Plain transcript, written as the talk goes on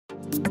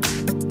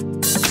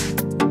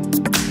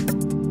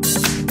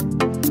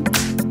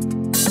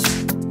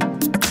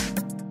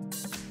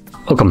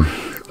Welcome.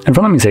 In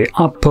front of me is a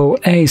OPPO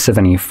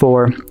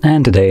A74,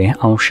 and today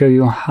I'll show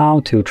you how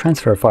to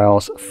transfer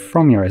files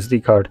from your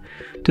SD card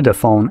to the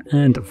phone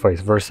and vice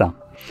versa.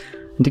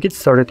 And to get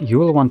started, you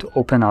will want to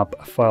open up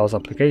a Files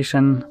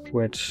application,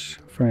 which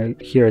for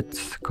here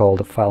it's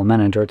called File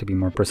Manager to be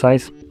more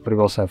precise, but we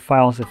also have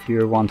Files if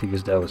you want to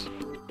use those.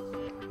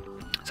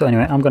 So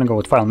anyway, I'm going to go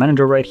with File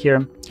Manager right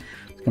here.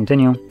 Let's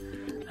continue.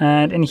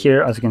 And in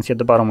here, as you can see at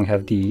the bottom, we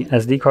have the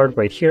SD card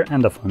right here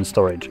and the phone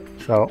storage.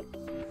 So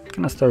I'm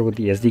going to start with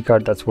the SD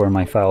card. That's where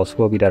my files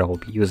will be that I will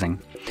be using.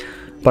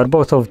 But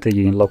both of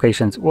the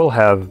locations will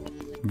have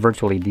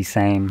virtually the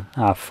same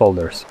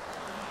folders.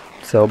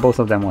 So both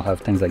of them will have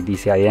things like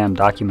DCIM,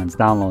 documents,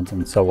 downloads,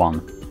 and so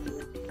on.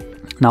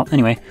 Now,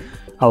 anyway,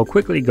 I'll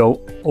quickly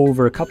go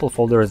over a couple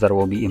folders that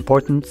will be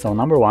important. So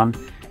number one,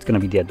 it's going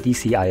to be the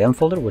DCIM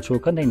folder, which will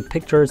contain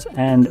pictures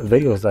and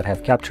videos that I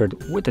have captured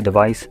with the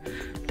device.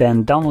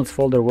 Then downloads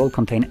folder will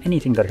contain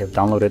anything that I have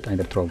downloaded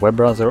either through a web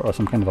browser or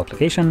some kind of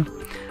application.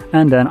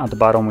 And then at the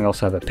bottom, we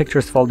also have a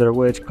pictures folder,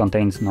 which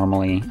contains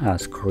normally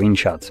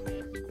screenshots.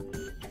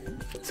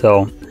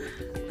 So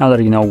now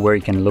that you know where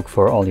you can look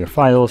for all your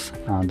files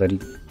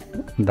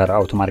that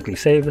are automatically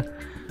saved,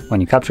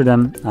 when you capture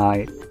them,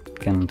 I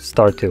can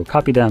start to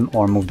copy them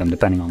or move them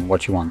depending on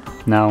what you want.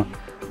 Now,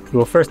 you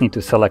will first need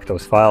to select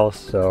those files.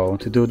 So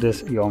to do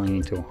this, you only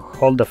need to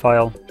hold the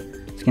file.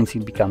 As you can see,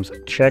 it becomes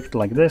checked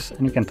like this,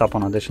 and you can tap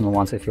on additional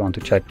ones if you want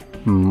to check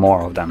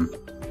more of them.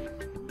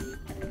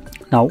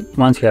 Now,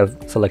 once you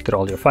have selected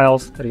all your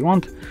files that you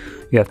want,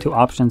 you have two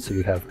options. So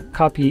you have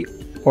copy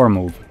or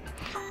move.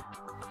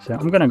 So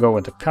I'm going to go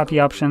with the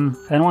copy option,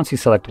 and once you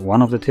select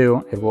one of the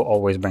two, it will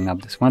always bring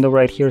up this window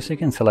right here, so you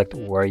can select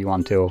where you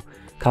want to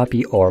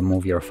copy or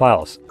move your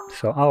files.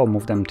 So I'll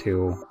move them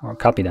to, or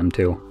copy them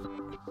to,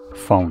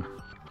 phone.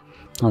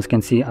 As you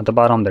can see at the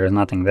bottom, there is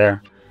nothing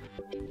there.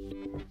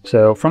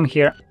 So from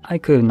here, I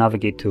could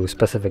navigate to a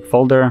specific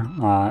folder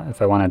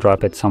if I want to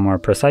drop it somewhere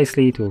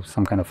precisely to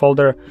some kind of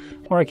folder,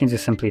 or I can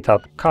just simply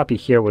tap copy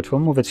here, which will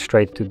move it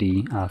straight to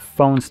the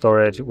phone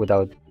storage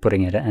without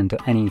putting it into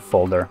any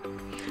folder.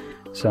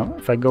 So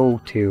if I go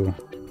to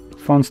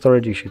phone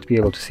storage, you should be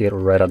able to see it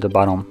right at the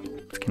bottom,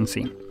 as you can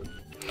see.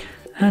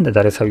 And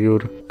that is how you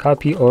would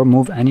copy or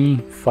move any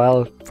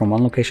file from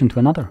one location to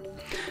another.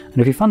 And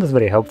if you found this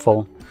very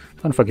helpful,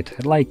 don't forget to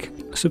hit like,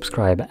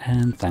 subscribe,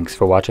 and thanks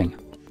for watching.